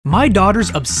My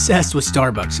daughter's obsessed with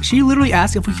Starbucks. She literally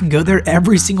asks if we can go there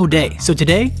every single day. So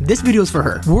today, this video is for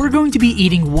her. We're going to be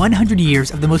eating 100 years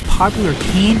of the most popular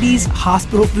candies,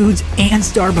 hospital foods, and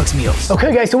Starbucks meals.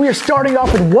 Okay guys, so we are starting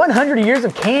off with 100 years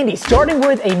of candy, starting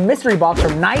with a mystery box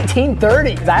from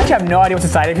 1930. I actually have no idea what's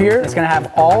inside of here. It's gonna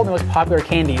have all the most popular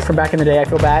candies from back in the day. I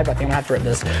feel bad, but I think I'm gonna have to rip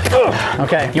this. Ugh.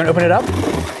 Okay, you wanna open it up?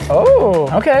 Oh,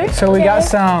 okay. So we got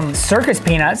some circus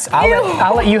peanuts.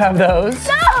 I'll let you have those.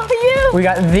 No, you. We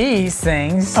got these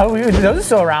things. Oh, those are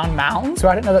still around, mountains. So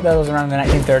I didn't know that was around in the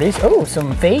 1930s. Oh,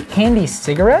 some fake candy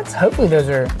cigarettes. Hopefully those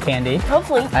are candy.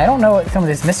 Hopefully. I don't know what some of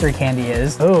this mystery candy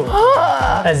is. Oh,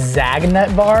 a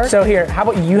Zagnut bar. So here, how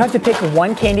about you have to pick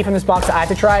one candy from this box that I have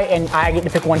to try, and I get to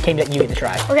pick one candy that you get to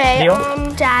try. Okay, Deal?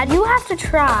 Dad, you have to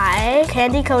try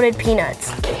candy-coated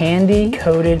peanuts.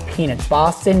 Candy-coated peanuts.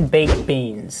 Boston baked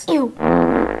beans. Ew.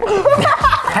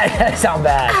 That sounds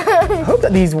bad. I hope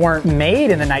that these weren't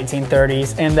made in the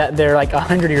 1930s and that they're like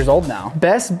 100 years old now.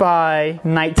 Best by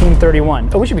 1931.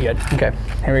 Oh, we should be good. Okay,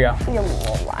 here we go. You're a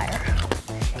little liar.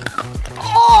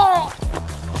 Oh!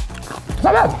 It's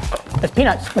not bad. It's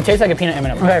peanuts. It tastes like a peanut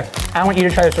M&M. Okay, I want you to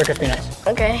try the circus peanuts.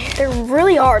 Okay, they're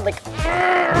really hard. Like,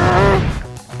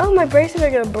 oh, my braces are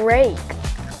gonna break.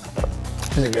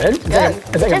 Is it good? Good.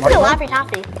 It's like a Laffy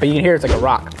Taffy. But you can hear it's like a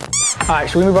rock. All right,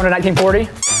 should we move on to 1940?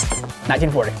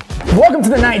 1940. Welcome to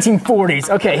the 1940s.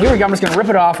 Okay, here we go. I'm just gonna rip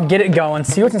it off, get it going,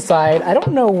 see what's inside. I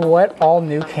don't know what all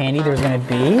new candy there's gonna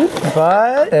be,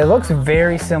 but it looks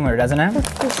very similar, doesn't it?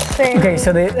 Okay,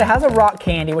 so it has a rock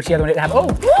candy, which the other one didn't have. Oh,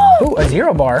 a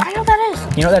zero bar. I know what that is.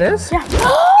 You know what that is? Yeah.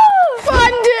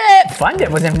 Fun Dip! Fun Dip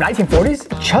was in 1940s?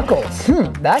 Chuckles.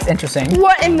 That's interesting.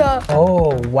 What in the?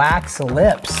 Oh, wax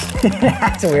lips.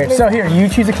 That's weird. So here, you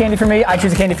choose a candy for me, I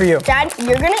choose a candy for you. Dad,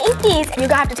 you're gonna eat these, and you're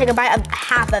gonna have to take a bite of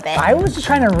half of it. I was just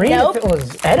trying to read if it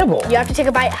was edible. You have to take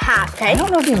a bite half, okay? I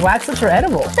don't know if these wax lips are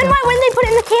edible. Then why wouldn't they put it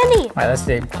in the candy? All right, let's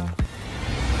see.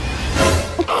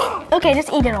 Okay,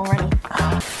 just eat it already.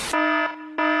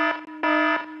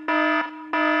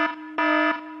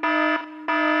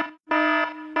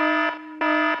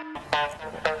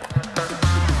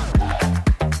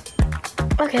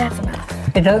 Okay, that's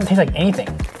enough. It doesn't taste like anything.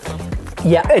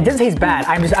 Yeah, it doesn't taste bad.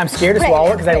 I'm scared to swallow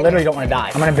it because I literally don't want to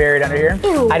die. I'm gonna bury it under here.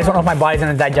 Ew. I just don't know if my body's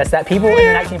gonna digest that. People in the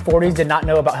 1940s did not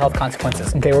know about health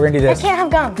consequences. Okay, we're gonna do this. I can't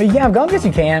have gum. You can't have gum? Yes,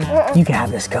 you can. You can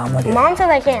have this gum. Look at it. Mom says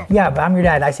I can't. Yeah, but I'm your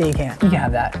dad. I say you can't. You can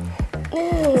have that.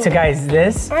 So guys,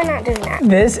 I'm not doing that.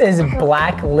 This is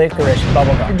black licorice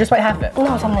bubble gum. Just bite half of it.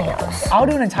 No, something else. I'll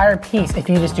do an entire piece if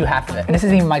you just do half of it. And this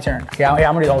isn't even my turn. Yeah, I'm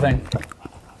gonna do the whole thing.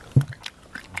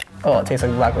 Oh, it tastes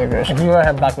like black licorice. If you ever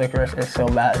have black licorice, it's so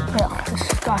bad. Oh,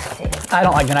 disgusting. I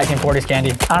don't like the 1940s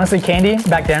candy. Honestly, candy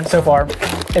back then, so far,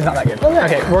 is not that good.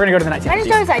 Okay, we're gonna go to the 1950s. I just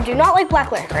noticed I do not like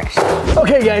black licorice.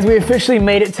 Okay guys, we officially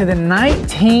made it to the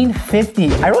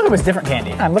 1950s. I really hope it was different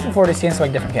candy. I'm looking forward to seeing some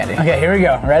like different candy. Okay, here we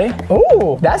go. Ready?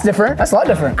 Oh, that's different. That's a lot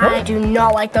different. I do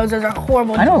not like those. Those are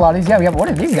horrible. I know a lot of these. Yeah, we have one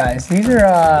of these guys. These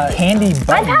are candy buttons.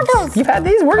 I've had those. You've had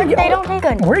these? Where do you They don't taste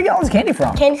good. Where do you get all this candy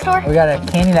from? Candy store? We got a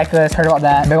candy necklace. Heard about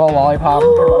that. Big old lollipop.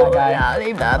 Heard about that guy. Yeah,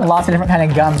 they bad. Lots of different kind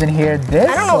of gums in here. This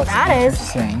I don't know what that is.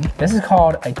 Interesting. This is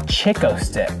called a Chico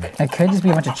stick. It could just be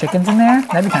a bunch of chickens in there.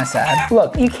 That'd be kind of sad.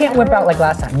 Look, you can't whip out like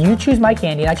last time. You choose my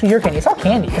candy and I choose your candy. It's all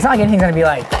candy. It's not like anything's gonna be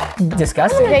like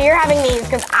disgusting. Okay, you're having these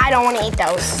because I don't want to eat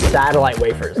those. Satellite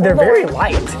wafers. They're very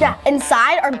light. Yeah,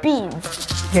 inside are beans.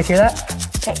 You guys hear that?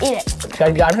 Okay, eat it.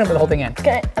 I'm gonna put the whole thing in. It's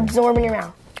gonna absorb in your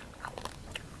mouth.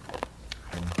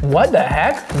 What the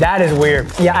heck? That is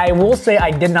weird. Yeah, I will say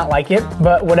I did not like it,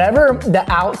 but whatever the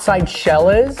outside shell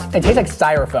is, it tastes like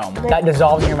styrofoam that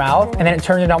dissolves in your mouth, and then it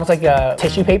turns into almost like a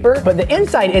tissue paper, but the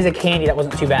inside is a candy that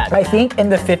wasn't too bad. I think in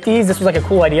the 50s, this was like a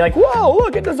cool idea, like, whoa,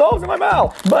 look, it dissolves in my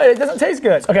mouth, but it doesn't taste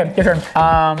good. Okay, your turn.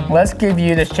 Let's give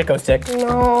you this Chico stick.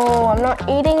 No, I'm not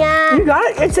eating it. You got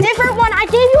it? It's a different one. I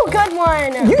gave you a good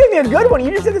one. You gave me a good one.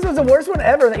 You just said this was the worst one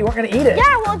ever, that you weren't gonna eat it.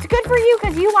 Yeah, well, it's good for you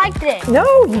because you liked it. No,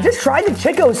 you just tried the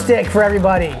Chico stick for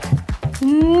everybody.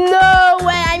 No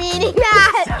way I'm eating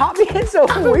that. Stop being so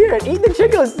weird. Eat the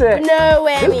Chico stick. No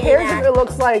way I'm eating that. Who cares if it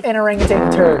looks like an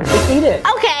orangutan turd? Just eat it.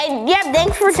 Okay, yeah,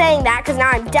 thanks for saying that because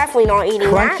now I'm definitely not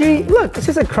eating that. Crunchy? Look, it's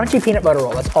just a crunchy peanut butter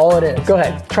roll. That's all it is. Go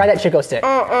ahead, try that Chico stick.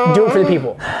 Do it for the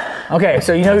people. Okay,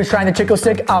 so you know who's trying the Chico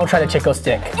stick? I'll try the Chico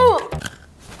stick.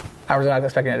 I was not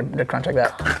expecting it to crunch like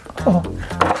that. Oh,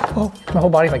 my whole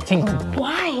body's like tingling.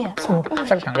 Why? Oh,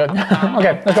 that's kind of good.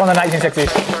 Okay, let's go on the 1960s.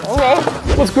 Okay.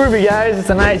 What's groovy, guys? It's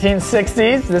the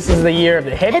 1960s. This is the year of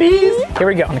the hippies. Here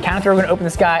we go. On the count of three, we're gonna open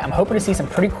this guy. I'm hoping to see some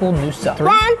pretty cool new stuff.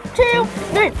 1, 2,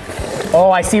 3. Oh,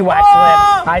 I see wax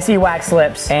lips. I see wax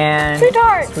lips. And Sweet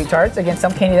tarts. Sweet tarts. Again,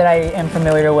 some candy that I am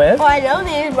familiar with. Oh, I know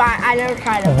these, but I never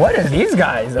tried them. What are these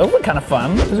guys? Those look kind of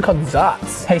fun. Those are called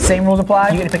Zots. Hey, same rules apply.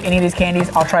 You get to pick any of these candies.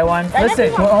 I'll try one.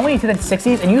 Listen, we're only into the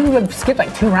 60s, and you skipped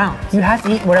like 2 rounds. You have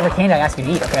to eat whatever candy I ask you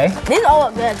to eat, okay? These all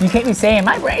look good. You can't be saying,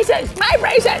 my braces, my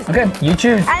braces. Okay, you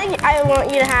choose. I think I want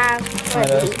you to have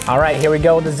one of these. All right, here we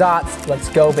go with the Zots. Let's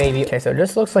go, baby. Okay, so it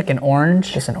just looks like an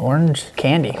orange, just an orange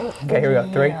candy. Okay, here we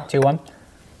go. 3, 2, 1.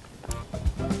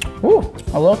 Ooh,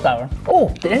 a little sour. Oh,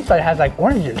 the inside has like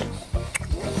oranges.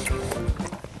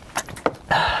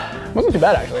 Wasn't too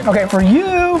bad, actually. Okay, for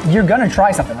you, you're gonna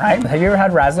try something, right? Have you ever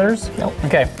had Razzlers? Nope.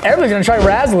 Okay, everybody's gonna try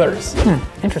Razzlers.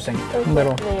 Interesting.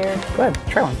 Little. Weird. Go ahead,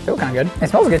 try one. They look kind of good. It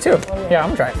smells good too. Yeah,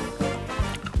 I'm gonna try it.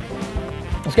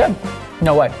 It's good.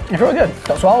 No way. It's really good.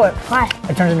 Don't swallow it. Why?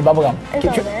 It turns into bubble gum.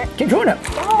 Keep chewing it.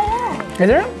 Oh, yeah. Is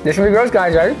it? This should be gross,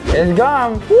 guys, right? It's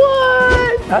gum.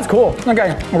 What? That's cool.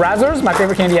 Okay, Razzlers, my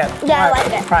favorite candy yet. Yeah, I like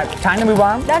it. All right, time to move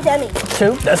on. That's yummy.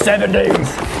 To the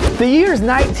 70s. The year's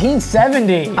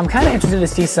 1970. I'm kind of interested to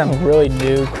see some really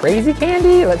new crazy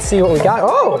candy. Let's see what we got.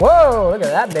 Oh, whoa, look at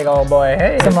that big old boy.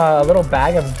 Hey, some little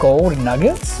bag of gold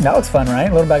nuggets. That looks fun, right?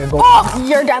 A little bag of gold. Oh,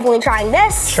 you're definitely trying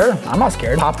this. Sure, I'm not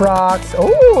scared. Pop Rocks.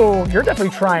 Oh, you're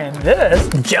definitely trying this.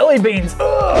 Jelly beans.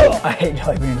 Oh, I hate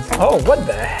jelly beans. Oh, what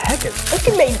the heck is It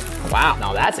can be. Wow,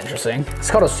 now that's interesting. It's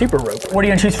called a super rope. What are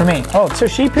you gonna choose for me? Oh, so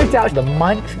she picked out the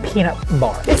Munch peanut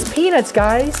bar. It's peanuts,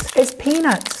 guys. It's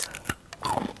peanuts.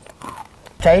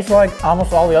 Tastes like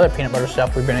almost all the other peanut butter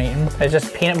stuff we've been eating. It's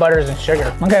just peanut butters and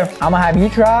sugar. Okay, I'm gonna have you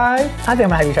try. I think I'm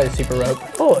gonna have you try the super rope.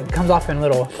 Oh, it comes off in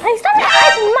little. Hey, stop it!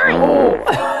 Mine.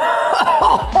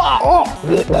 Oh.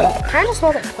 Kind of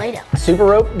smells like Play-Doh. Super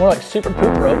rope, more like super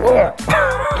poop rope.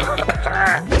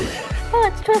 Oh,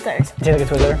 it's Twizzlers. Do you think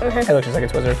it's Twizzler? It looks just like a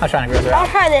Twizzler. I'll try and agree with I'll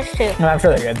that. try this too. No, I'm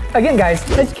sure they're good. Again, guys,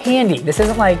 it's candy. This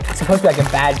isn't like it's supposed to be like a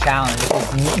bad challenge.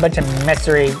 It's a bunch of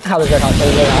mystery. How is that hot?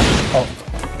 Oh.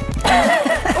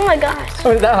 Oh my gosh.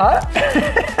 Oh, is that hot?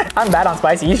 I'm bad on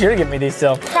spicy. You should have given me these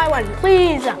still. Try one,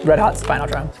 please. Red hot's fine. I'll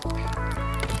try them.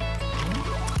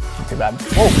 Not too bad.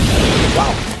 Oh,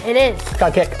 wow. It is. It's got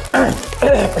a kick.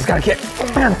 It's got a kick.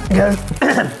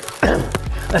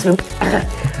 Let's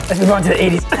move on to the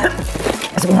 80s.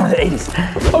 Let's move on to the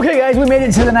 80s. Okay, guys, we made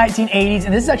it to the 1980s,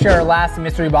 and this is actually our last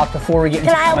mystery box before we get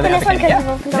into some of the other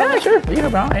candy. Yeah, sure. You can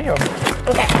open it.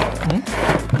 Okay.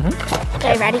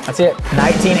 Okay, ready? That's it.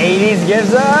 1980s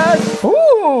gives us,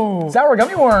 ooh, sour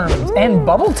gummy worms and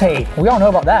bubble tape. We all know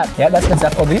about that. Yeah, that's good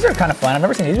stuff. Oh, these are kind of fun. I've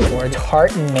never seen these before.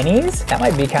 Tart minis. That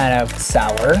might be kind of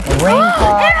sour. Ring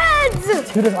pop. Airheads!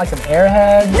 Who doesn't like some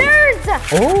airheads?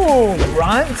 Nerds! Ooh,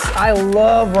 runts. I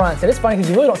love runts. It is funny because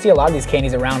you really don't see a lot of these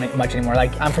candies around much anymore.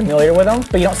 Like, I'm familiar with them,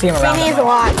 but you don't see them around These that a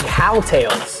much. lot.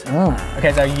 Cowtails.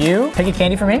 Okay, so you pick a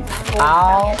candy for me.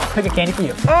 I'll pick a candy for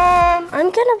you. I'm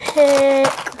gonna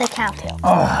pick the cowtail.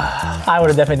 Oh, I would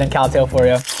have definitely done cowtail for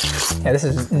you. Yeah, this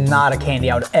is not a candy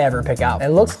I would ever pick out. It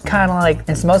looks kind of like,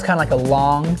 it smells kind of like a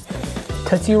long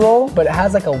Tootsie Roll, but it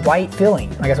has like a white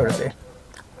filling. I guess we're gonna see.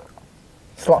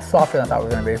 It's a lot softer than I thought it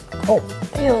was gonna be. Oh.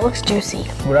 Ew, it looks juicy.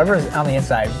 Whatever is on the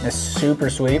inside is super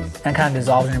sweet and kind of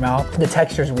dissolves in your mouth. The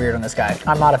texture is weird on this guy.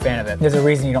 I'm not a fan of it. There's a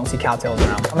reason you don't see cowtails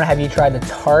around. I'm gonna have you try the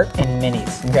tart and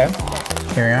minis, okay?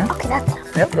 Here you are. Okay, that's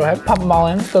enough. Yep, go ahead. Pop them all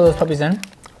in, throw those puppies in.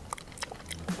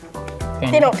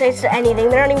 They don't taste anything.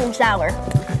 They're not even sour.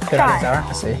 They're not sour?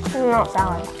 Let's see. They're not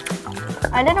sour.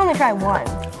 I did only try one.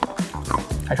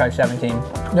 I tried 17.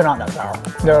 They're not that sour.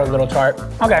 They're a little tart.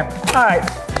 Okay, all right.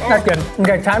 That's good.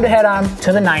 Okay, time to head on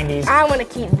to the 90s. I want to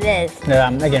keep this.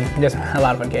 Again, there's a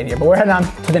lot of fun candy here, but we're heading on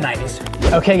to the 90s.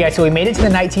 Okay, guys, so we made it to the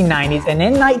 1990s, and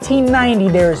in 1990,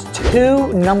 there's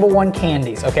 2 #1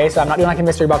 candies, okay? So I'm not doing like a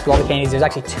mystery box with all the candies. There's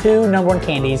actually 2 #1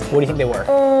 candies. What do you think they were?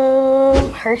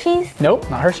 Hershey's? Nope,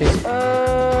 not Hershey's.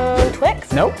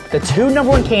 Twix? Nope. The 2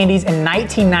 #1 candies in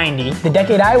 1990, the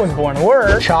decade I was born,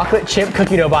 were chocolate chip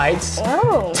cookie dough bites.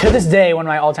 Oh. To this day, one of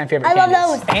my all-time favorite candies. I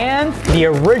love those. And the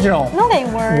original No, they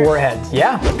weren't. Warheads.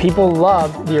 Yeah, people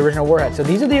love the original Warheads. So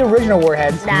these are the original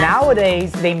Warheads.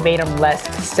 Nowadays, they made them less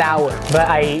sour. But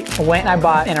I went and I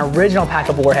bought an original pack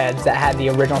of Warheads that had the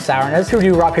original sourness. Who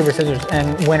do rock, paper, scissors,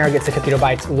 and winner gets the cookie dough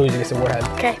bites, loser gets the Warhead.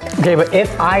 Okay. Okay, but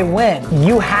if I win,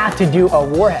 you have to do a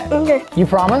Warhead. Okay. You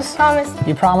promise? Promise.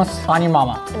 You promise on your mama.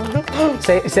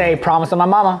 Say promise on my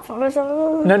mama. Promise on my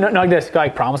mama. No, like this. Go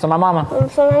like promise on my mama.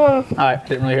 Promise on my mama. All right,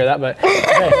 didn't really hear that, but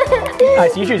okay. All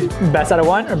right, so you choose best out of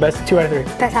 1 or best 2 out of 3?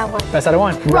 Best out of 1. Best out of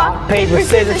 1. Rock, paper,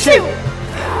 scissors, shoot.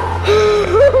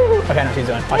 Okay, I know what she's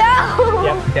doing. Watch. No!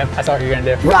 Yep, I saw what you're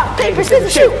gonna do. Rock, paper,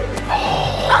 scissors, shoot!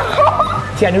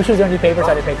 See, I knew she was gonna do paper, so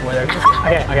I did paper with her.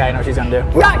 Okay, I know what she's gonna do.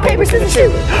 Rock, paper, scissors,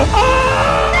 shoot!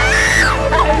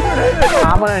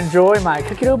 I'm gonna enjoy my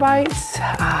cookie dough bites.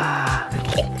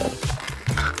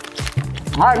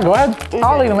 All right, go ahead.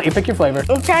 I'll even let you pick your flavor.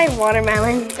 I'm trying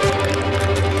watermelon.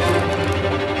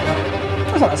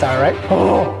 That's not sour, right?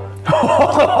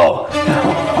 Oh,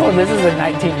 this is the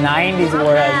 1990s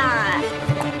warhead.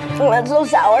 Oh, that's so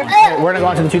sour. Okay, we're gonna go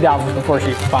on to the 2000s before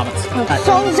she vomits.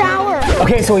 So sour.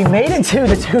 Okay, so we made it to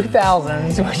the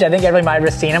 2000s, which I think everybody might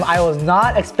have seen them. I was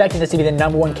not expecting this to be the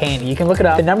 #1 candy. You can look it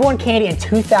up. The #1 candy in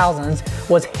 2000s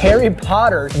was Harry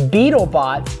Potter's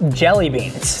BeetleBots jelly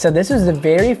beans. So this was the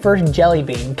very first jelly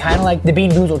bean, kind of like the Bean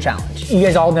Boozled challenge. You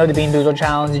guys all know the Bean Boozled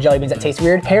challenge, the jelly beans that taste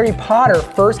weird. Harry Potter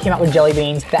first came out with jelly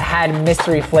beans that had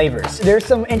mystery flavors. There's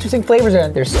some interesting flavors in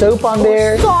it. There's soap on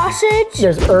there. Sausage.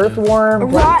 There's earthworm,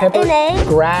 black pepper, egg.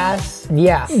 grass.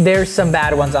 Yeah, there's some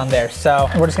bad ones on there. So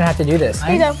we're just gonna have to do this.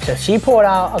 Here you go. So she pulled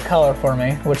out a color for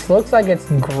me, which looks like it's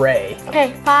gray.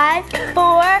 Okay, 5,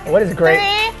 4. What is gray?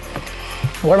 3.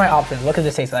 What are my options? What does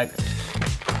this taste like?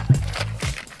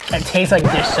 It tastes like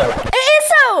dish soap. It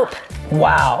is soap.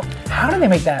 Wow. How do they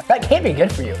make that? That can't be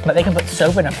good for you. But they can put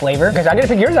soap in a flavor. Because I gotta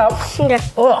pick yours out. Okay.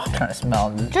 Ugh, I'm trying to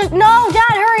smell it. Just, no,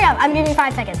 Dad, hurry up. I'm giving you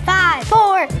 5 seconds. 5,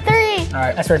 4, 3. All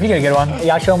right, that's right. If you get a good one,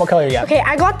 yeah, show them what color you got. Okay,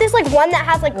 I got this like one that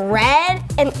has like red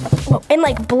and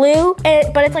like blue,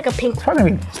 but it's like a pink. It's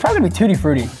probably gonna be Tutti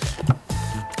Frutti.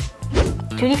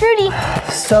 Tutti Frutti.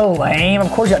 So lame.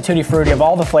 Of course you got Tutti Frutti of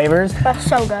all the flavors. That's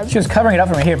so good. She was covering it up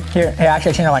for me. Here. Hey,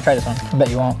 actually, I changed my mind. Try this one. I bet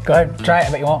you won't. Go ahead, try it.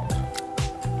 I bet you won't.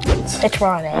 It's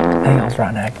rotten egg. I think it's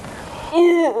rotten egg.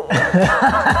 Ew.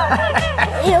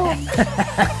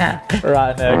 Ew.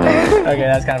 Rotten egg. Okay,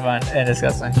 that's kind of fun and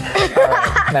disgusting. All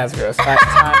right, that's gross. All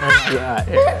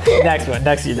right, next one,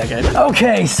 next year decade.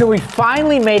 Okay, so we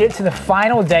finally made it to the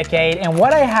final decade, and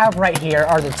what I have right here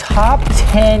are the top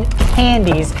 10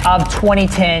 candies of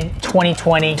 2010,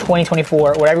 2020,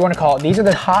 2024, whatever you want to call it. These are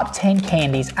the top 10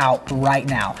 candies out right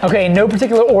now. Okay, in no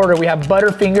particular order, we have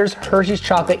Butterfingers, Hershey's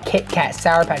Chocolate, Kit Kat,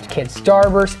 Sour Patch Kids,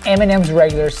 Starburst, M&M's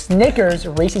Regular, Snickers,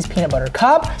 Reese's Peanut Butter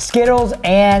Cup, Skittles,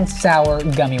 and Sour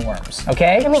Gummy Worms,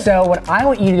 okay? So what I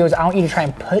want you to do is I want you to try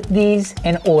and put these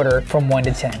in order from 1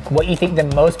 to 10. What you think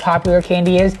the most popular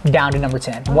candy is, down to number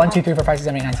 10. 1, 2, 3, 4, 5, 6,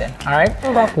 7, 8, 9, 10, all right?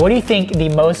 Okay. What do you think the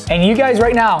most, and you guys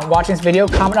right now watching this video,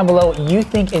 comment down below what you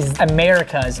think is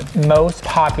America's most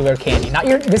popular candy. Not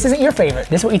your, this isn't your favorite.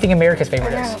 This is what you think America's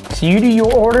favorite is. So you do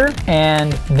your order,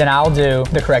 and then I'll do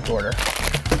the correct order.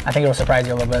 I think it'll surprise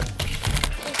you a little bit.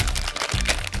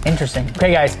 Interesting.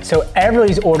 Okay guys, so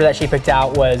Everleigh's order that she picked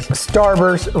out was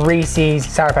Starburst, Reese's,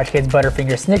 Sour Patch Kids,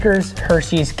 Butterfinger, Snickers,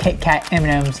 Hershey's, Kit Kat,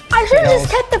 M&M's. I should have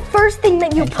just kept the first thing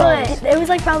that you put. Close. It was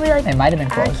like probably like It might have been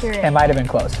close. accurate. It might have been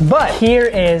close. But here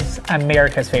is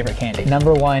America's favorite candy.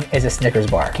 Number 1 is a Snickers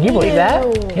bar. Can you believe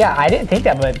that? Yeah, I didn't think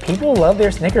that, but people love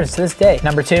their Snickers to this day.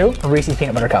 Number 2, Reese's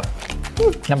Peanut Butter Cup.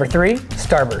 Number 3,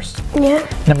 Starburst. Yeah.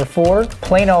 Number 4,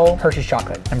 plain old Hershey's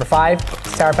Chocolate. Number 5,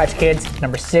 Sour Patch Kids.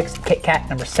 Number 6, Kit Kat.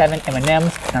 Number 7,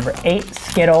 M&M's. Number 8,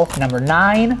 Skittle. Number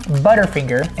 9,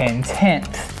 Butterfinger. And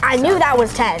 10th. I knew that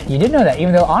was 10. You did know that,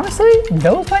 even though honestly,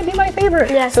 those might be my favorite.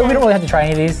 Yeah, so we same. don't really have to try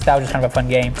any of these. That was just kind of a fun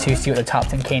game to see what the top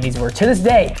 10 candies were to this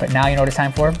day. But now you know what it's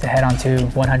time for, to head on to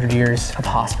 100 years of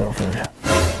hospital food.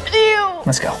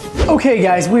 Let's go. Okay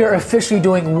guys, we are officially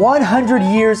doing 100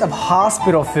 years of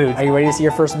hospital food. Are you ready to see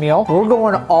your first meal? We're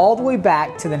going all the way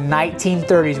back to the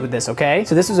 1930s with this, okay?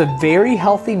 So this was a very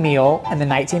healthy meal in the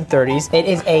 1930s. It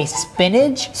is a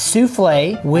spinach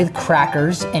souffle with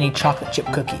crackers and a chocolate chip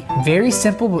cookie. Very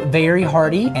simple, but very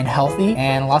hearty and healthy,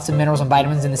 and lots of minerals and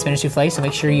vitamins in the spinach souffle, so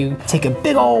make sure you take a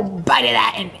big old bite of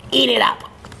that and eat it up.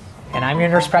 And I'm your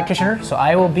nurse practitioner, so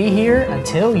I will be here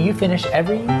until you finish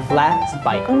every last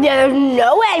bite. Yeah, there's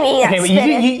no way I'm eating Okay, that but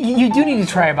spinach. you do need to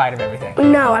try a bite of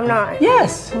everything. No, I'm not.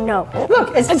 Yes. No.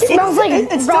 Look, it smells like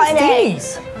rotten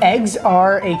eggs. Eggs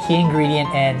are a key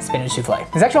ingredient in spinach souffle.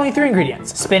 There's actually only 3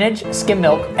 ingredients: spinach, skim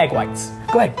milk, egg whites.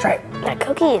 Go ahead, try it. That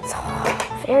cookie is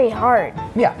very hard.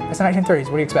 Yeah, it's the 1930s.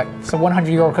 What do you expect? It's a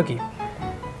 100-year-old cookie.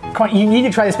 Come on, you need to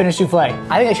try the spinach souffle.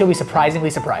 I think that she'll be surprisingly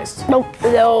surprised. Nope.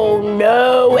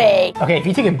 No way. Okay, if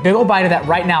you take a big old bite of that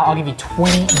right now, I'll give you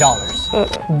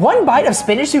 $20. 1 bite of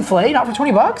spinach souffle, not for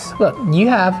 20 bucks? Look, you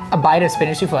have a bite of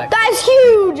spinach souffle. That's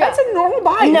huge. That's a normal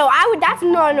bite. No, that's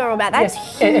not a normal bite. That's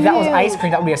huge. If that was ice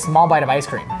cream, that would be a small bite of ice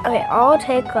cream. Okay, I'll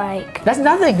take like That's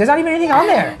nothing. There's not even anything on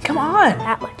there. Come on.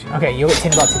 that much. Okay, you'll get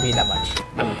 $10 if you eat that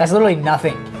much. That's literally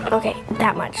nothing. Okay,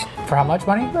 that much. For how much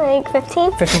money? Like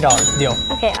 15? $15. Deal.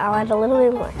 Okay, I'll add a little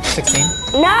bit more.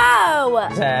 16. No!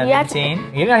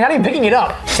 17. You're not even picking it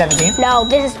up. 17. No,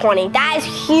 this is 20. That is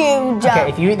huge. Okay,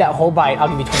 if you eat that whole bite, I'll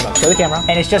give you $20. Show the camera.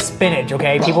 And it's just spinach,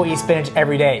 okay? People eat spinach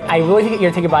every day. I really think you're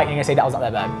gonna take a bite and you're gonna say that was not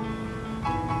that bad.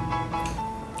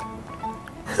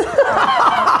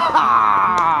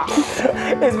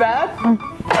 It's bad?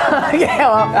 Okay,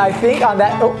 well, I think on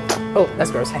that, oh,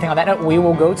 that's gross. I think on that note, we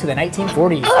will go to the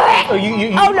 1940s.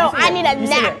 Oh no, I need a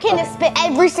napkin to spit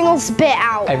every single spit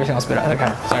out. Every single spit out,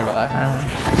 okay. Sorry about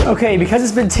that. Okay, because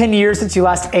it's been 10 years since you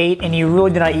last ate and you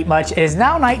really did not eat much, it is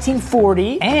now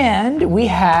 1940, and we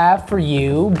have for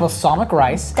you balsamic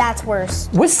rice. That's worse.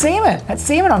 With salmon. That's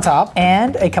salmon on top,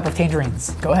 and a cup of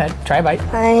tangerines. Go ahead, try a bite.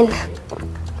 Fine.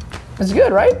 It's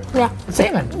good, right? Yeah.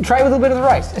 Salmon. Try it with a little bit of the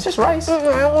rice. It's just rice. I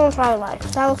don't want to try the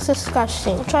rice. That looks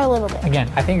disgusting. I'll try a little bit. Again,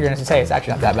 I think you're gonna say it's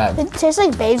actually not that bad. It tastes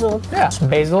like basil. Yeah.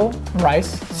 Basil, rice,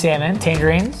 salmon,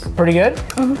 tangerines. Pretty good.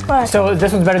 Mm-hmm. So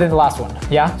this one's better than the last one.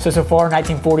 Yeah? So far,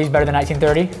 1940 is better than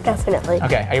 1930? Definitely.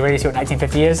 Okay, are you ready to see what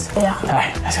 1950 is? Yeah. All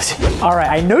right, let's go see. All right,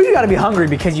 I know you gotta be hungry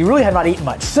because you really have not eaten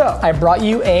much. So I brought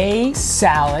you a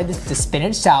salad. It's the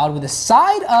spinach salad with a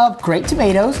side of grape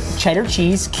tomatoes, cheddar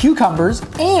cheese, cucumbers,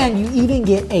 and you even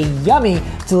get a yummy,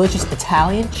 delicious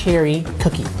Italian cherry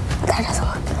cookie. That doesn't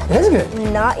look good. It is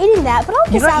good. Not eating that, but I'll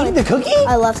get You're not salad. eating the cookie?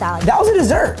 I love salad. That was a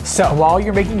dessert. So while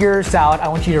you're making your salad, I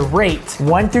want you to rate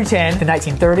 1 through 10, the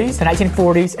 1930s, the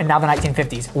 1940s, and now the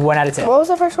 1950s. 1 out of 10. What was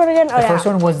the first one again? The first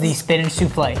one was the spinach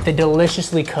souffle, the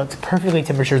deliciously cooked, perfectly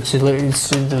temperatured spinach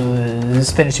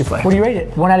souffle. What do you rate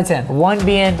it? 1 out of 10. 1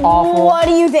 being awful. What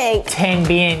do you think? 10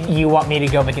 being you want me to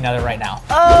go make another right now.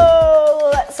 Oh,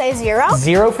 let's say 0.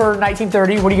 0 for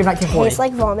 1930. What do you give 1940? Tastes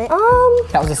like vomit.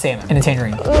 That was a salmon and a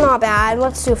tangerine. Not bad.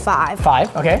 Let's do 5.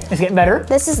 5. Okay, it's getting better.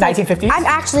 This is 1950s. I've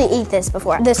actually eat this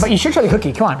before. This But you should try the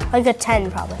cookie. Come on. like a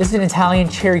 10 probably. This is an Italian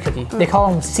cherry cookie. They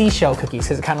call them seashell cookies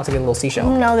because it kind of looks like a little seashell.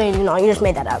 No, they do not. You just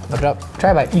made that up. Look it up.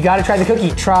 Try a bite. You gotta try the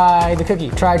cookie. Try the cookie.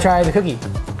 Try the cookie.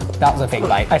 That was a fake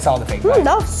bite. I saw the fake bite.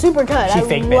 That was super good. She I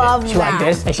fake bit love it. that. She like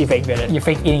this, and she fake bit it. You're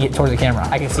fake eating it towards the camera.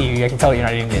 I can see you. I can tell you're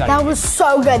not eating it. That was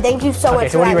so good. Thank you so Okay,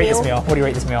 much so for what do you that rate this meal. meal? What do you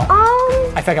rate this meal?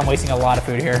 I feel like I'm wasting a lot of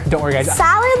food here. Don't worry, guys.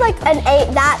 Salad like an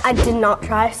 8. That I did not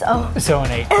try, so. So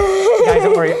an 8. Guys,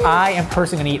 don't worry. I am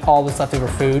personally gonna eat all this leftover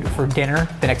food for dinner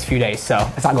the next few days, so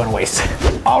it's not going to waste.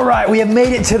 All right, we have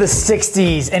made it to the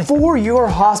 60s, and for your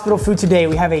hospital food today,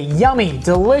 we have a yummy,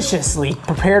 deliciously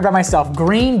prepared by myself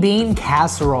green bean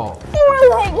casserole. I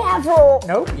like casserole.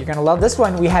 Nope, you're gonna love this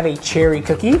one. We have a cherry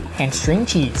cookie and string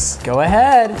cheese. Go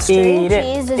ahead, String eat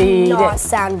cheese it. does Eat not it.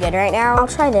 sound good right now. I'll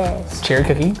try this. Cherry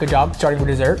cookie, good job. Starting with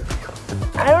dessert.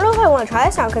 I don't know if I want to try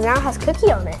this now because now it has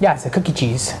cookie on it. Yeah, it's a cookie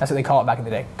cheese. That's what they call it back in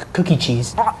the day. Cookie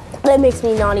cheese. That makes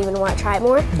me not even want to try it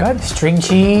more. Good. String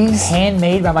cheese,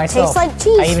 handmade by myself. Tastes like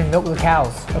cheese. I even milk the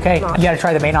cows. Okay, No. you gotta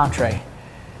try the main entree.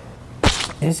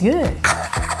 It's good.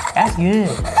 That's good.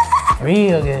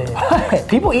 Real good.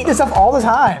 People eat this stuff all the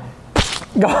time.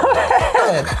 Go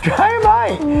ahead. Try a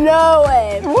bite. No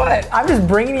way. What? I'm just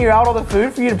bringing you out all the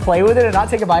food for you to play with it and not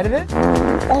take a bite of it?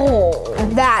 Oh,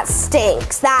 that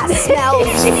stinks. That smells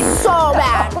so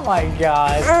bad. Oh my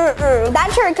gosh.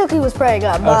 That cherry cookie was pretty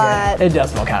good, but Okay. It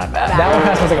does smell kind of bad. That one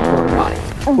kind of smells like a porta potty.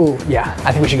 Ooh, yeah.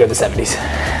 I think we should go to the 70s.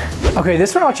 Okay,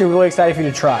 this one I'm actually really excited for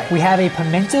you to try. We have a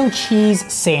pimento cheese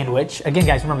sandwich. Again,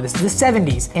 guys, remember this is the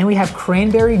 70s. And we have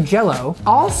cranberry jello.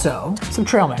 Also, some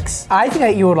trail mix. I think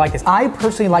that you would like this. I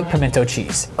personally like pimento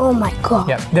cheese. oh my god.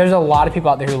 Yep, there's a lot of people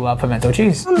out there who love pimento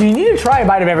cheese. You need to try a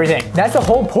bite of everything. That's the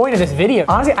whole point of this video.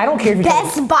 Honestly, I don't care if you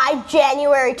Best by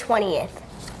January 20th.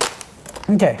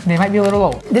 Okay, they might be a little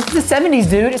old. This is the 70s,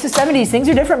 dude. It's the 70s. Things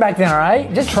are different back then, all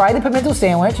right? Just try the pimento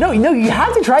sandwich. No, you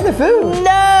have to try the food.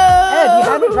 No. You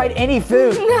haven't tried any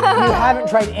food. No. You haven't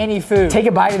tried any food. Take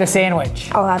a bite of the sandwich.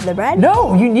 I'll have the bread.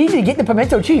 No, you need to get the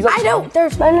pimento cheese. I don't.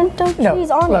 There's pimento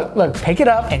cheese on it. Look, pick it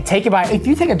up and take a bite. If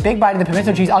you take a big bite of the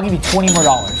pimento cheese, I'll give you $20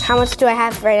 more. How much do I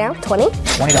have right now? 20?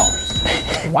 $20.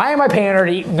 Why am I paying her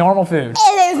to eat normal food?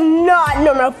 It is not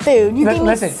normal food. You give me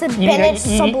Listen, spinach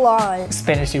sublime.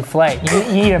 Spinach souffle.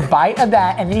 You need a bite of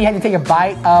that, and then you have to take a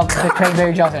bite of the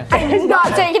cranberry gelatin. I'm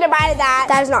not taking a bite of that.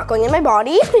 That is not going in my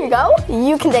body. Here you go.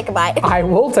 You can take a bite. I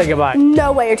will take a bite.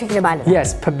 No way you're taking a bite of that.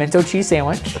 Yes, pimento cheese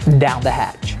sandwich down the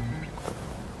hatch.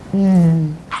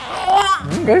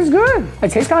 It's good. It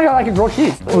tastes kind of like a grilled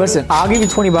cheese. Listen, I'll give you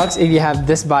 $20 if you have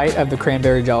this bite of the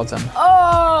cranberry gelatin.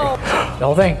 Oh. The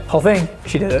whole thing.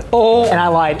 She did it. Oh, and I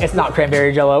lied. It's not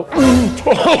cranberry jello. Do you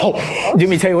want me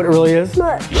to tell you what it really is?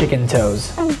 What? Chicken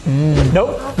toes.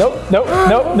 Nope.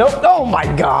 Oh my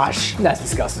gosh. That's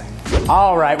disgusting.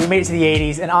 All right, we made it to the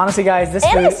 80s, and honestly, guys, this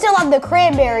And food... I still have the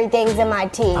cranberry things in my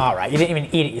teeth. All right, you didn't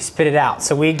even eat it, you spit it out.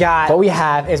 So what we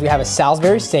have is we have a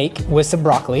Salisbury steak with some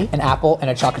broccoli, an apple, and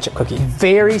a chocolate chip cookie.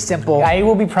 Very simple. I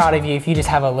will be proud of you if you just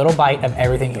have a little bite of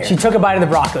everything here. She took a bite of the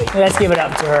broccoli. Let's give it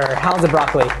up to her. How's the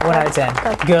broccoli? 1 out of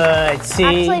 10. Good, see?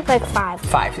 Actually, like 5.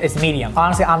 5, it's medium.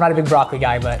 Honestly, I'm not a big broccoli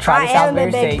guy, but try the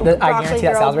Salisbury steak. I guarantee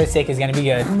that Salisbury steak is gonna be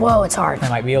good. Whoa, it's hard. It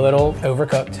might be a little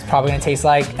overcooked. It's probably gonna taste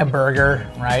like a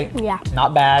burger, right? Yeah.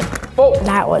 Not bad. Oh,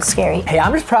 that was scary. Hey,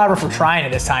 I'm just proud of her for trying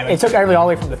it this time. It took everybody all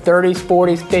the way from the 30s,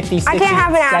 40s, 50s, 60s, I can't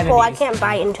have an 70s. apple. I can't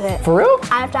bite into it. For real?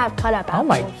 I have to have cut up apples. Oh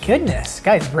my goodness.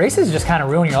 Guys, braces just kind of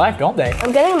ruin your life, don't they?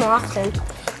 I'm getting them often.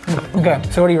 Okay,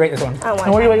 so what do you rate this one? I want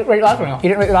And what do you rate the last one? You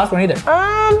didn't rate the last one either.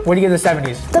 What do you give the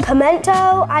 70s? The pimento,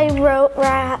 I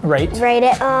rate it. Rate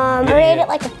it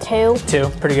like a 2. 2,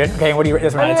 pretty good. Okay, and what do you rate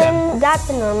this one out of 10? That's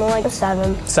a normal, like a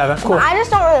 7. 7, cool. I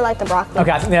just don't really like the broccoli.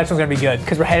 Okay, I think the next one's gonna be good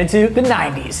because we're headed to the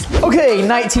 90s. Okay,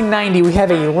 1990, we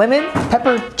have a lemon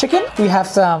pepper chicken. We have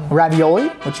some ravioli,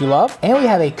 which you love, and we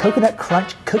have a coconut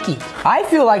crunch cookie. I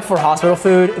feel like for hospital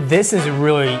food, this is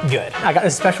really good. I got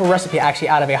this special recipe actually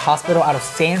out of a hospital out of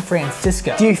San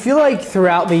Francisco. Do you feel like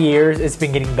throughout the years it's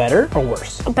been getting better or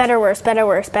worse? Better, worse, better,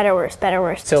 worse, better, worse, better,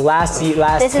 worse. So last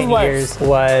 10 years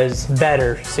was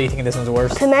better, so you think this one's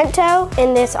worse? Pimento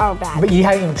and this are bad. But you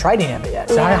haven't even tried any of it yet.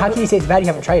 So Yeah. how can you say it's bad? You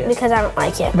haven't tried it. Because I don't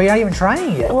like it. But you're not even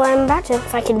trying it. Well, I'm about to.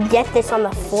 If I can get this on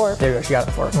the fork. There you go, she got it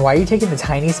before. Why are you taking the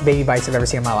tiniest baby bites I've ever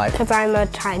seen in my life? Because I'm a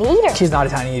tiny eater. She's not a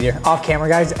tiny eater. Off camera,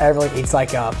 guys, Everleigh eats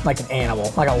like an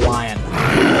animal, like a lion.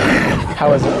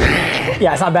 How is it?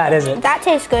 Yeah, it's not bad, is it? That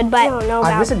tastes good, but I don't know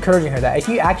about. I'm just encouraging her that if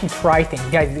you actually try things,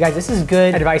 guys, this is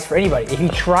good advice for anybody. If you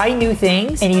try new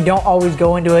things and you don't always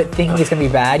go into it thinking it's gonna be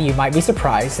bad, you might be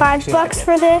surprised. $5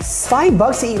 for this.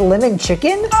 $5 to eat lemon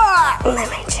chicken? Lemon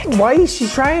chicken. Why is she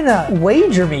trying to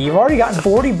wager me? You've already gotten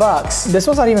 $40. This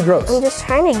one's not even gross. I'm just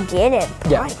trying to get it.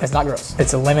 Yeah, it's not gross.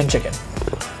 It's a lemon chicken.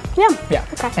 Yeah. Yeah.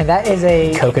 Okay. And that is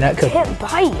a coconut cookie. I can't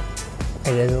bite.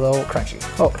 It is a little crunchy.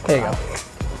 Oh, there you go.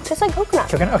 Tastes like coconut.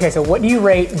 Coconut. Okay, so what do you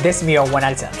rate this meal 1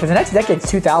 out of 10? Because the next decade's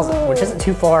 2000, which isn't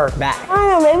too far back. I don't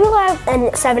know, maybe we'll have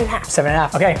a 7.5.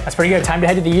 7.5. Okay, that's pretty good. Time to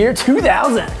head to the year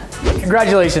 2000.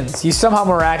 Congratulations, you somehow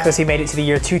miraculously made it to the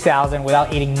year 2000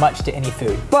 without eating much to any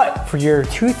food. But for your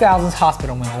 2000s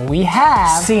hospital meal, we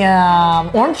have some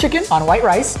orange chicken on white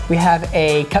rice. We have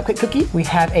a cupcake cookie. We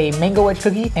have a mango wedge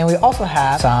cookie. And we also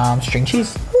have some string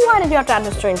cheese. Why did you have to add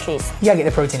the string cheese? You gotta get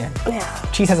the protein in. Yeah.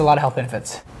 Cheese has a lot of health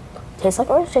benefits. Tastes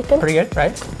like orange chicken. Pretty good,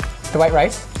 right? The white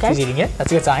rice, Okay. she's eating it.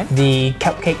 That's a good sign. The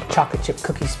cupcake chocolate chip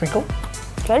cookie sprinkle.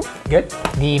 Good. Good.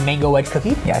 The mango wedge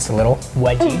cookie. Yeah, it's a little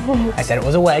wedgie. I said it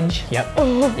was a wedge. Yep.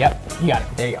 Yep. You got it.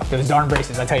 There you go. Those darn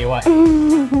braces, I tell you what.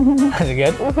 Is it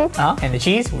good? And the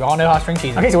cheese, we all know how string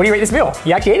cheese is. Okay, so what do you rate this meal?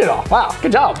 You actually ate it all. Wow,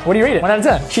 good job. What do you rate it? 1 out of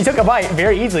 10. She took a bite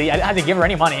very easily. I didn't have to give her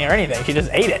any money or anything. She just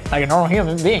ate it like a normal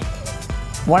human being.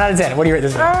 1 out of 10. What do you rate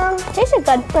this meal? Tasted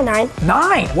good. A 9.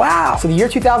 9. Wow. So the year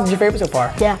 2000 is your favorite so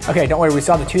far? Yeah. Okay, don't worry. We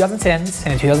saw the 2010s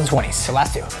and the 2020s. So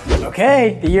last 2.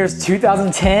 Okay, the year's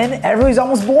 2010. Everleigh's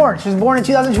almost born. She was born in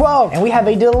 2012. And we have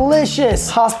a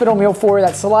delicious hospital meal for her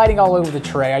that's sliding all over the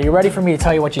tray. Are you ready for me to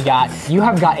tell you what you got? You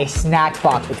have got a snack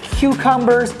box with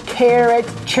cucumbers,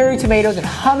 carrots, cherry tomatoes, and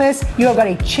hummus. You have got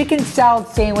a chicken salad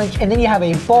sandwich, and then you have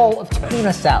a bowl of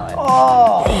tuna salad.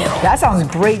 Oh, that sounds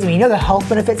great to me. You know the health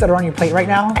benefits that are on your plate right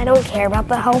now? I don't care about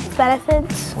the health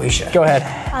benefits. We should. Go ahead.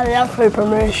 I love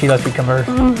cucumbers. She loves cucumbers.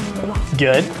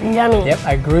 Good. Yummy. Yep,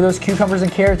 I grew those cucumbers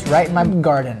and carrots right in my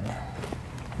garden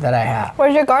that I have.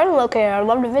 Where's your garden located? I'd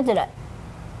love to visit it.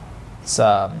 It's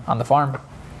on the farm.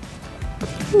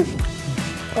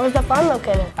 Where's the farm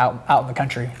located? Out in the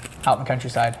country. Out in the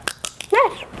countryside.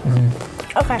 Nice.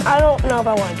 Okay, I don't know if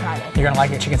I want to try it. You're gonna like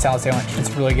your chicken salad sandwich. It's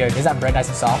really good. Is that bread nice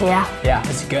and soft? Yeah. Yeah,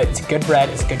 it's good. It's good bread.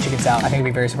 It's a good chicken salad. I think you'll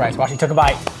be very surprised. Watch, she took a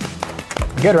bite.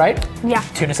 Good, right? Yeah.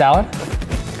 Tuna salad?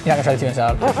 You're not gonna try the tuna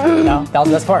salad? No? That was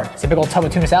the best part. It's a big old tub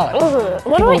of tuna salad.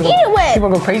 What do I eat it with? People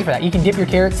go crazy for that. You can dip your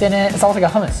carrots in it. It's almost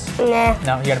like a hummus. Nah.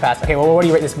 No, you gotta pass. Okay, well, what do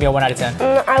you rate this meal 1 out of 10?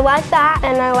 I like that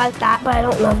and I like that, but I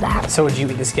don't love that. So would you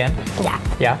eat the skin? Yeah.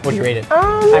 Yeah? What do you rate it?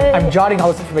 I'm jotting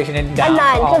all this information in down. A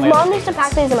 9, for all because my mom other used to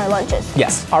pack these in my lunches.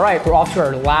 Yes. All right, we're off to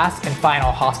our last and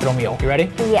final hospital meal. You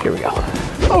ready? Yeah. Here we go.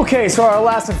 Okay, so our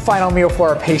last and final meal for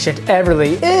our patient,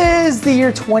 Everleigh, is the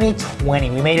year 2020.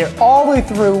 We made it all the way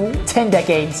through 10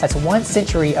 decades. That's 1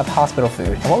 century of hospital food.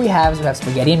 And what we have is we have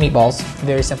spaghetti and meatballs.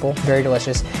 Very simple, very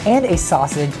delicious. And a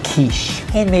sausage quiche,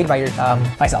 handmade by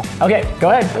myself. Okay,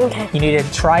 go ahead. Okay. You need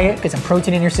to try it, get some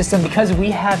protein in your system, because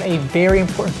we have a very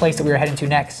important place that we are heading to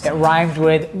next. It rhymes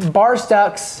with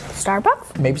Barstucks.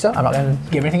 Starbucks? Maybe so. I'm not gonna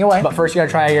give anything away. But first you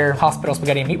gotta try your hospital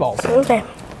spaghetti and meatballs. Okay.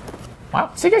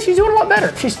 Wow. So guys, she's doing a lot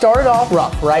better. She started off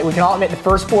rough, right? We can all admit the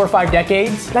first 4 or 5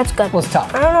 decades. That's good. Was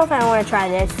tough. I don't know if I want to try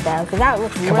this though, because that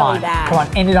looks really bad. Come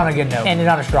on, end it on a good note. End it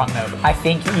on a strong note. I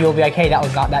think you'll be like, hey, that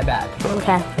was not that bad.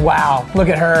 Okay. Wow, look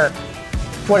at her.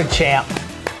 What a champ.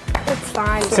 It's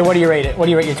fine. So what do you rate it? What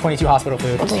do you rate your 22 hospital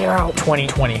food? 0.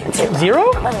 2020.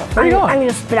 0? Where are you going? I'm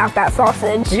gonna spit out that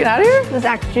sausage. You getting out of here? It's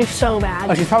actually so bad.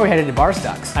 Oh, she's probably headed to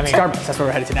Starbucks. That's where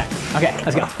we're headed to next. Okay,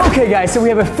 let's go. Okay, guys, so we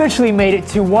have officially made it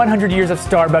to 100 years of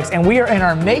Starbucks, and we are in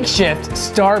our makeshift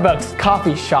Starbucks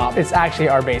coffee shop. It's actually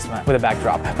our basement with a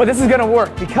backdrop. But this is gonna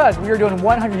work because we are doing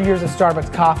 100 years of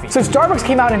Starbucks coffee. So Starbucks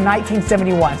came out in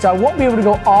 1971, so I won't be able to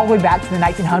go all the way back to the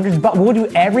 1900s, but we'll do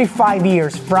every 5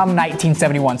 years from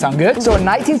 1971. Sound good? So in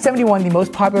 1971, the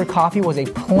most popular coffee was a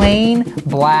plain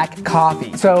black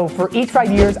coffee. So for each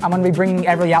 5 years, I'm gonna be bringing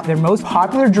Everleigh out their most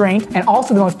popular drink and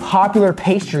also the most popular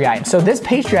pastry item. So this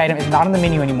pastry item is not on the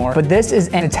menu anymore, but this is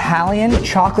an Italian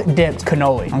chocolate dipped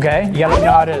cannoli, okay? You gotta let me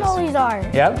know how it is. Cannolis are.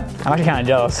 Yep, I'm actually kind of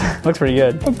jealous. Looks pretty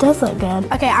good. It does look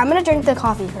good. Okay, I'm gonna drink the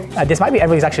coffee first. This might be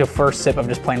Everleigh's actual first sip of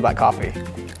just plain black coffee.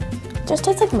 Just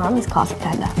tastes like mommy's coffee,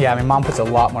 kinda. Yeah, I mean, mom puts a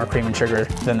lot more cream and sugar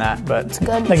than that, but it's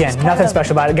good. Again, nothing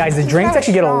special about it. Guys, the drinks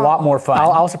actually get a lot more fun.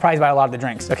 I was surprised by a lot of the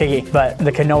drinks, okay, but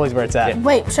the cannoli's where it's at.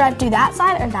 Wait, should I do that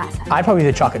side or that side? I'd probably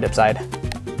do the chocolate dip side.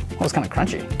 Oh, it's kind of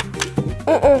crunchy.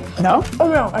 No? Oh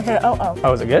no, I said oh.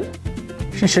 Oh, is it good?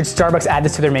 Should Starbucks add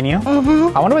this to their menu?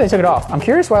 I wonder why they took it off. I'm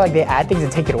curious why like they add things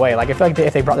and take it away. Like I feel like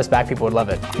if they brought this back, people would love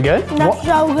it. Good? That's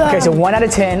so good. Okay, so 1 out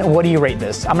of 10, what do you rate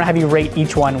this? I'm gonna have you rate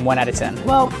each one 1 out of 10.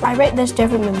 Well, I rate this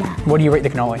different than that. What do you rate the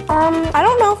cannoli? I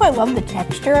don't know if I love the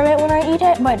texture of it when I eat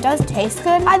it, but it does taste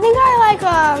good. I think I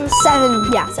like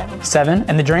 7. Yeah, 7. 7,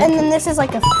 and the drink? And then this is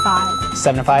like a 5.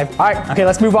 7 and 5. All right, okay,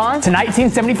 let's move on to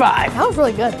 1975. That was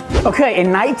really good. Okay,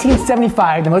 in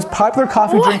 1975, the most popular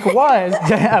coffee drink was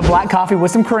a black coffee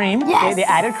with some cream. Yes. They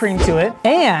added cream to it,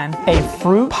 and a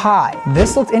fruit pie.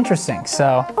 This looked interesting,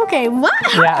 so. Okay, what?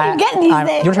 How Yeah, are you getting these you things?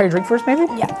 want to try your drink first, maybe?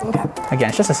 Yeah, okay. Again,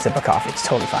 it's just a sip of coffee. It's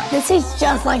totally fine. This tastes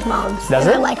just like mom's. Does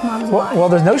and it? I like mom's a lot. Well,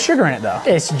 there's no sugar in it, though.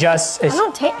 It's just, I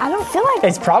don't feel like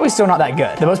it's probably still not that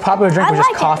good. The most popular drink I was just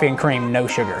like it. coffee and cream, no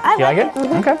sugar. I You like it?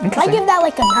 Mhm. Okay, I interesting. give that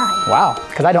like a 9. Wow,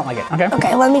 because I don't like it. Okay.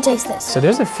 Okay, let me taste this. So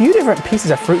there's a few different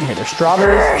pieces of fruit in here. There's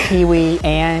strawberries, kiwi,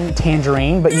 and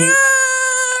tangerine, but you...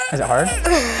 Is it hard?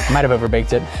 I might have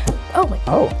overbaked it. Oh wait.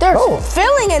 Oh. There's Oh.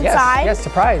 filling inside. Yes,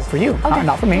 surprise for you. Okay.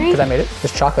 Not for me, because I made it.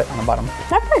 There's chocolate on the bottom.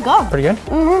 That's pretty good. Pretty good?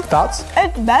 Mm-hmm. Thoughts?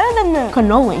 It's better than the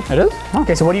cannoli. It is?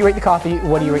 Okay, so what do you rate the coffee?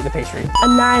 What do you rate the pastry? A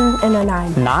 9 and a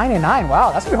 9. 9 and 9.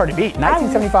 Wow, that's gonna be hard to beat.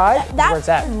 1975 is where it's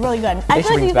at. That's really good. I Pastry feel like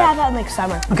brings you could back. have that in like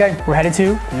summer. Okay, we're headed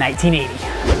to 1980.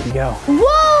 Here we go.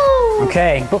 Whoa!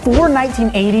 Okay, before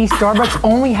 1980, Starbucks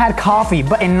only had coffee,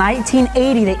 but in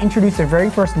 1980, they introduced their very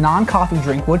first non-coffee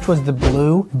drink, which was the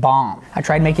Blue Bomb. I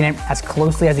tried making it as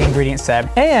closely as the ingredients said,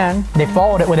 and they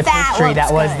followed it with a pastry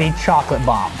that was the Chocolate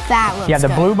Bomb. That looks Yeah, the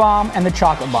good. Blue Bomb and the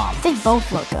Chocolate Bomb. They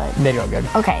both look good. They do look good.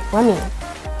 Okay, let me.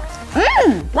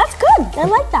 That's good. I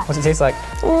like that. What's it taste like?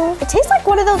 It tastes like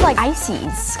one of those like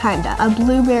ices, kinda. A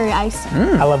blueberry icy.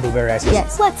 I love blueberry ices.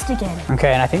 Yes, let's dig in.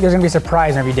 Okay, and I think there's gonna be a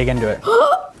surprise whenever you dig into it.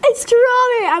 It's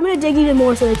strawberry. I'm gonna dig even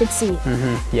more so they can see.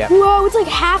 Yeah. Whoa, it's like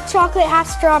half chocolate, half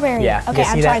strawberry. Yeah. Okay,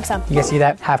 I'm trying some. You guys see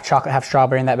that? Half chocolate, half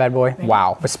strawberry in that bad boy?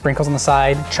 Wow. With sprinkles on the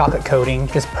side, chocolate coating,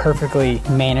 just perfectly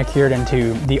manicured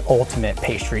into the ultimate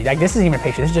pastry. Like this isn't even a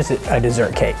pastry, this is just a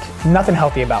dessert cake. Nothing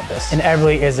healthy about this. And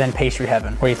Everleigh is in pastry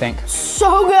heaven. What do you think?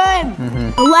 So good.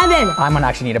 11. I'm gonna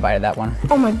actually need a bite of that one.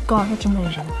 Oh my god, that's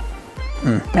amazing.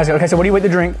 Okay, so what do you rate the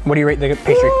drink? What do you rate the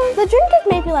pastry? The drink is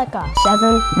maybe like a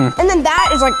 7. And then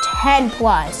that is like 10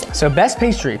 plus. So best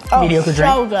pastry, Oh, mediocre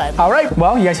drink. so good. All right,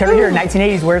 well, you guys heard it here.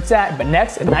 1980 is where it's at, but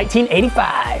next,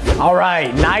 1985. All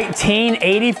right,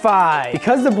 1985.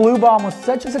 Because the Blue Bomb was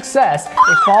such a success,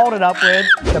 they followed it up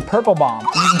with the Purple Bomb.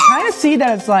 You can kind of see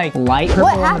that it's like light purple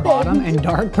on the happened? bottom and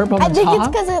dark purple on I the think top. it's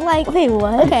because it like, wait,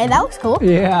 what? Okay, that looks cool.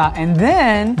 Yeah, and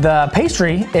then the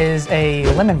pastry is a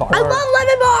lemon bar. I love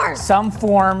lemon bars. Some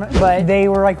form, but they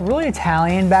were like really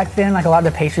Italian back then. Like a lot of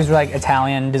the pastries were like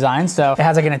Italian designs, so it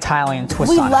has like an Italian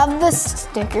twist We on it. love the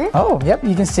sticker. Oh, yep,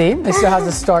 you can see. It still has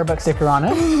the Starbucks sticker on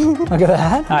it. Look at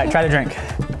that. All right, try the drink.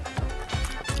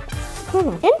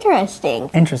 Interesting.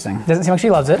 Interesting. Doesn't seem like she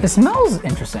loves it. It smells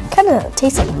interesting. Kind of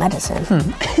tastes like medicine. Ooh,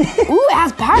 it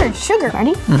has powdered sugar.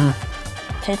 Ready?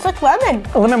 Tastes like lemon.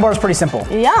 A lemon bar is pretty simple.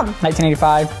 Yum.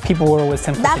 1985, people were with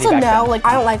simplicity That's a back no. then. Like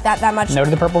I don't like that much. No to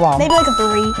the Purple Bomb. Maybe like a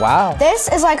 3. Wow. This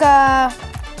is like a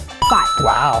 5.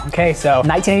 Wow. Okay, so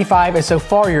 1985 is so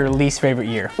far your least favorite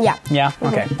year. Yeah. Yeah?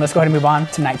 Okay, let's go ahead and move on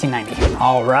to 1990.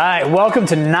 All right, welcome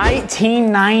to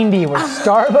 1990, where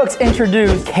Starbucks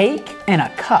introduced cake in a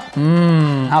cup.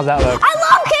 How's that look?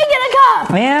 I love cake in a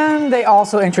cup! And they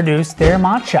also introduced their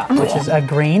matcha, which is a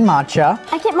green matcha.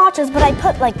 I get matchas, but I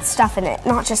put like stuff in it,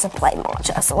 not just a plain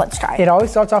matcha, so let's try it. It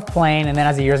always starts off plain, and then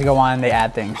as the years go on, they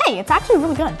add things. Hey, it's actually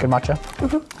really good. Good matcha?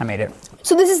 I made it.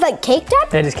 So this is like cake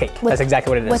dip? It is cake. That's exactly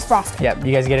what it is. With frosting. Yep,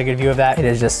 you guys get a good view of that. It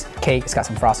is just cake. It's got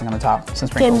some frosting on the top, some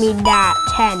Give sprinkles. me that.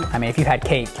 10. I mean, if you had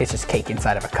cake, it's just cake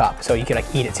inside of a cup. So you could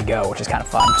like eat it to go, which is kind of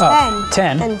fun.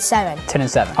 10. 10. And 7. 10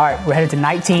 and 7. All right, we're headed to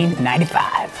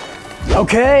 1995.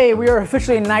 Okay, we are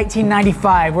officially in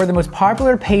 1995, where the most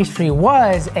popular pastry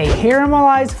was a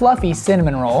caramelized fluffy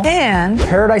cinnamon roll and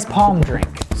paradise palm drink.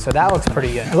 So that looks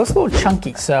pretty good. It looks a little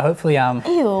chunky, so hopefully,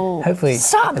 Ew. hopefully.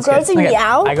 Stop it's good. grossing me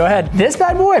out. All right, go ahead. This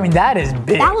bad boy, I mean, that is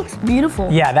big. That looks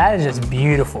beautiful. Yeah, that is just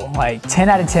beautiful. Like 10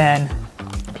 out of 10.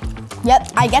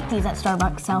 Yep, I get these at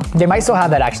Starbucks, so. They might still have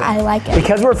that actually. I like it.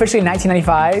 Because we're officially in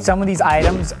 1995, some of these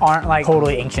items aren't like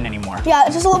totally ancient anymore. Yeah,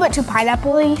 it's just a little bit too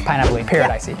pineapple-y. Pineapple-y,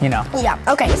 paradisey, you know. Yeah,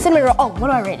 okay, cinnamon roll. Oh, what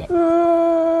do I rate it?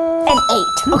 An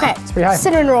 8. Okay, it's pretty high.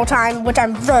 Cinnamon roll time, which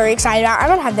I'm very excited about. I'm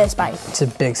gonna have this bite. It's a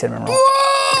big cinnamon roll.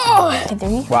 Okay,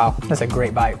 3. Wow, that's a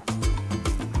great bite.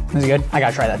 This is good. I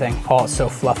gotta try that thing. Oh, it's so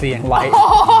fluffy and light.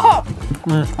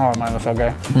 Oh man, that's so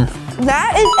good.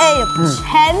 That is a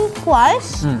 10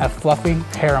 plus. A fluffy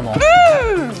caramel.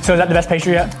 So is that the best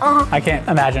pastry yet? I can't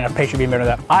imagine a pastry being better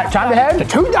than that. All right, time to head to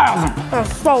 2000.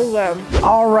 That's so good.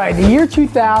 All right, the year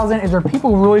 2000 is where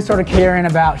people really started caring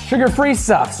about sugar-free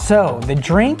stuff. So the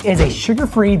drink is a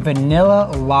sugar-free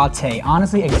vanilla latte.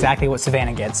 Honestly, exactly what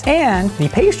Savannah gets. And the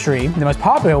pastry, the most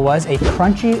popular, was a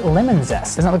crunchy lemon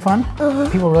zest. Doesn't that look fun?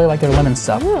 People really like their lemon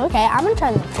stuff. Ooh, okay, I'm gonna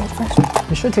try the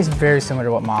first. It should taste very similar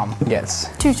to what Mom gets.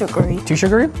 Too sugary. Too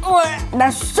sugary?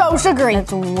 That's so sugary.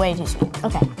 That's way too sweet.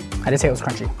 Okay. I did say it was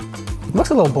crunchy. It looks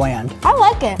a little bland. I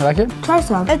like it. You like it? Try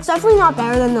some. It's definitely not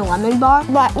better than the lemon bar,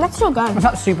 but that's still good. It's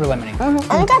not super lemony.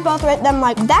 I think I both rate them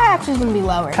like, that actually is gonna be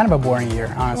lower. Kind of a boring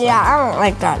year, honestly. Yeah, I don't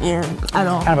like that year at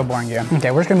all. Kind of a boring year. Okay,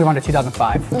 we're just gonna move on to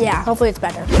 2005. Yeah, hopefully it's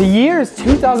better. The year is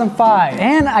 2005,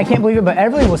 and I can't believe it, but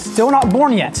Everleigh was still not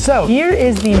born yet. So here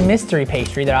is the mystery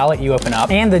pastry that I'll let you open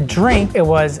up. And the drink, it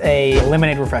was a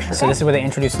lemonade refresher. So this is where they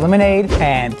introduced lemonade,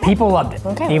 and people loved it.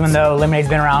 Okay. Even though lemonade's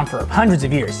been around for hundreds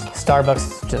of years.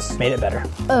 Starbucks just made it better.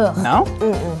 Ugh. No?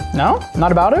 No?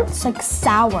 Not about it? It's like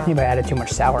sour. You might have added too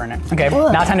much sour in it. Okay,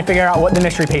 Ugh. now time to figure out what the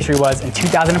mystery pastry was in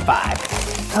 2005.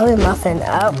 Probably muffin.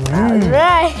 Oh, that's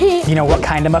right. You know what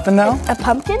kind of muffin though? A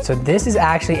pumpkin? So this is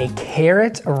actually a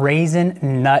carrot raisin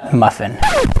nut muffin.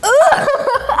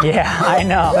 Yeah, I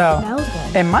know. Smells So,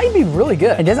 good. it might be really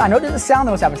good. It does. I know it doesn't sound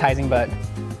the most appetizing, but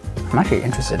I'm actually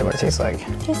interested in what it tastes like.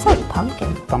 It tastes like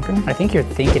pumpkin. Pumpkin? I think you're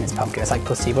thinking it's pumpkin. It's like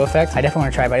placebo effect. I definitely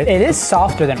want to try it, but it is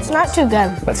softer than it It's was. not too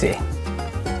good. Let's see.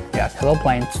 Yeah, it's a little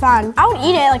plain. It's fun. I would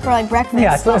eat it like for like breakfast.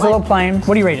 Yeah, it's a little plain.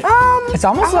 What do you rate it? It's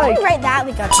almost I like would rate that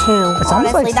like a 2. It's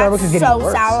almost like honestly. Starbucks That's is getting so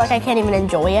worse. sour, like I can't even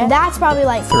enjoy it. That's probably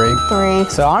like 3. 3.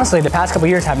 So honestly, the past couple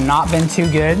years have not been too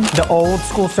good. The old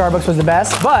school Starbucks was the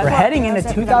best, but we're heading into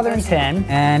 2010,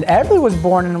 and Everleigh was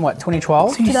born in what,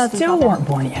 2012? So you 2012. still weren't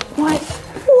born yet. What?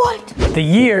 What? The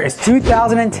year is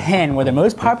 2010, where the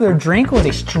most popular drink was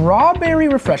a strawberry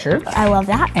refresher, I love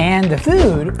that. and the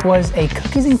food was a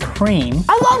cookies and cream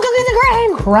I love cookies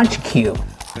and cream. crunch cube.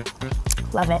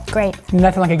 Love it. Great.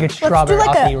 Nothing like a good Let's strawberry do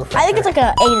like Aussie a, refresher. I think it's like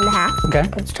a 8.5. Okay.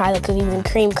 Let's try the cookies and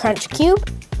cream crunch cube.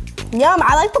 Yum,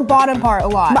 I like the bottom part a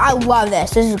lot. But I love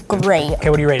this. This is great. Okay,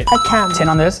 what do you rate it? A 10. 10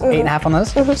 on this, 8.5 on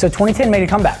this. So 2010 made a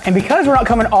comeback. And because we're not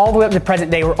coming all the way up to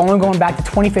present day, we're only going back to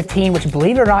 2015, which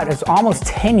believe it or not, is almost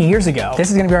 10 years ago.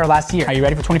 This is gonna be our last year. Are you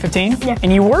ready for 2015? Yeah.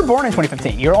 And you were born in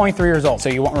 2015. You're only 3 years old, so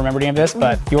you won't remember any of this,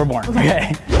 but you were born.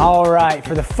 Okay. All right,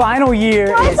 for the final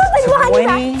year Why is something behind your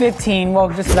back? 2015. Well,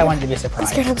 just because I wanted to be a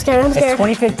surprise. I'm scared. It's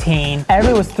 2015.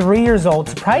 Everleigh was 3 years old.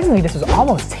 Surprisingly, this was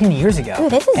almost 10 years ago. Ooh,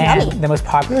 this is and yummy. the most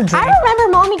popular drink. I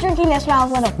remember mommy drinking this when I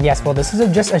was little. Yes, well, this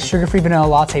is just a sugar-free vanilla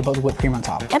latte, but with whipped cream on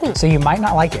top. Yummy. So you might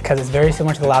not like it because it's very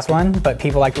similar to the last one, but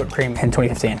people liked whipped cream in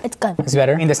 2015. It's good. It's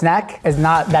better. I mean, the snack is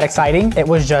not that exciting. It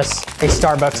was just a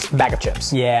Starbucks bag of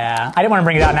chips. Yeah, I didn't want to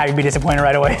bring it out and have you be disappointed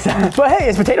right away. But hey,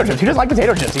 it's potato chips. Who doesn't like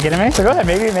potato chips? You kidding me? So go ahead,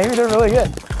 maybe they're really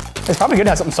good. It's probably good to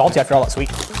have something salty after all that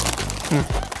sweet.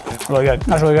 Really good.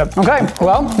 That's really good. Okay,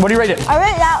 well, what do you rate it? I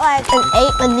rate that like an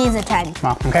 8 and these a 10.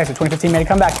 Wow, okay, so 2015 made a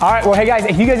comeback. All right, well, hey guys,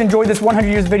 if you guys enjoyed this 100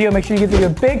 years video, make sure you give the video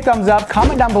a big thumbs up.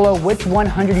 Comment down below which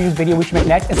 100 years video we should make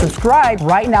next, and subscribe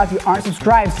right now if you aren't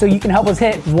subscribed so you can help us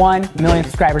hit 1 million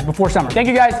subscribers before summer. Thank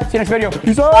you guys. See you next video.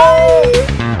 Peace out.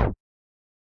 Bye.